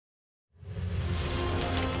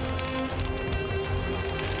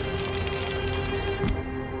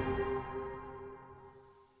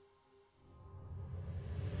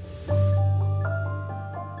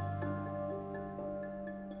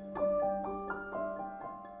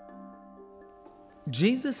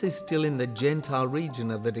Jesus is still in the Gentile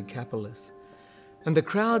region of the Decapolis, and the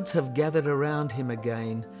crowds have gathered around him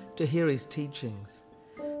again to hear his teachings.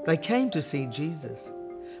 They came to see Jesus,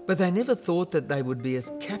 but they never thought that they would be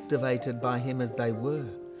as captivated by him as they were.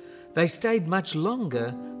 They stayed much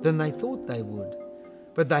longer than they thought they would,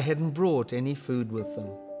 but they hadn't brought any food with them.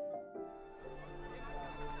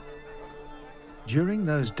 During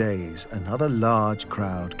those days, another large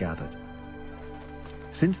crowd gathered.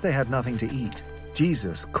 Since they had nothing to eat,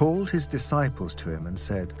 Jesus called his disciples to him and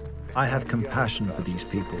said, "I have compassion for these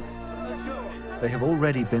people. They have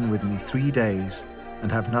already been with me 3 days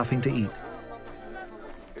and have nothing to eat.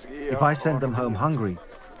 If I send them home hungry,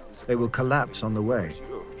 they will collapse on the way,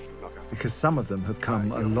 because some of them have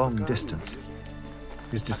come a long distance."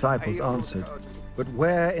 His disciples answered, "But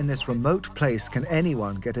where in this remote place can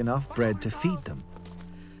anyone get enough bread to feed them?"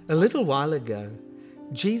 A little while ago,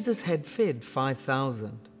 Jesus had fed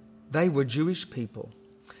 5,000. They were Jewish people.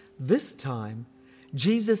 This time,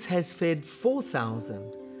 Jesus has fed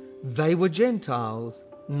 4,000. They were Gentiles,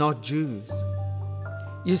 not Jews.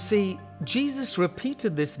 You see, Jesus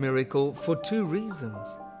repeated this miracle for 2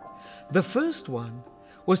 reasons. The first one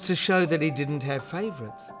was to show that he didn't have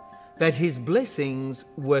favorites, that his blessings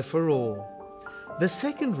were for all. The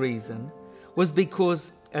second reason was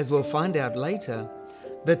because, as we'll find out later,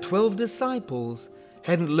 the 12 disciples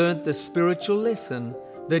hadn't learnt the spiritual lesson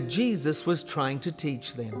that Jesus was trying to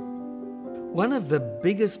teach them. One of the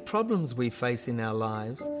biggest problems we face in our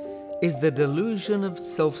lives is the delusion of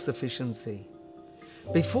self-sufficiency.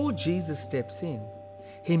 Before Jesus steps in,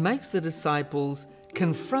 he makes the disciples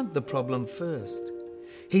confront the problem first.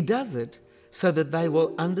 He does it so that they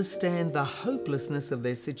will understand the hopelessness of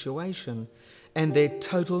their situation and their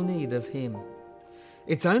total need of him.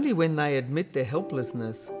 It's only when they admit their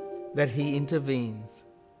helplessness that he intervenes.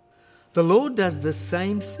 The Lord does the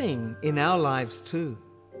same thing in our lives too.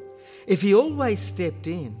 If he always stepped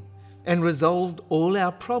in and resolved all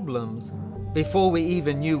our problems before we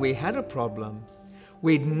even knew we had a problem,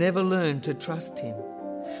 we'd never learn to trust him.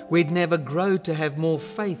 We'd never grow to have more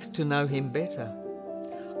faith to know him better.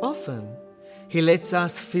 Often, he lets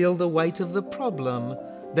us feel the weight of the problem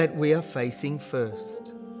that we are facing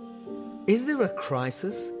first. Is there a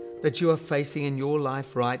crisis that you are facing in your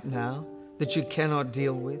life right now that you cannot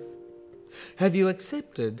deal with? Have you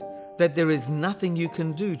accepted that there is nothing you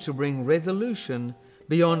can do to bring resolution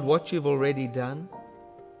beyond what you've already done?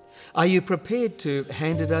 Are you prepared to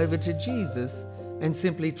hand it over to Jesus and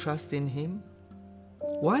simply trust in him?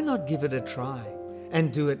 Why not give it a try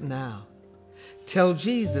and do it now? Tell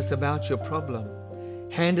Jesus about your problem,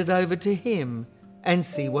 hand it over to him, and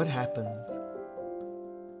see what happens.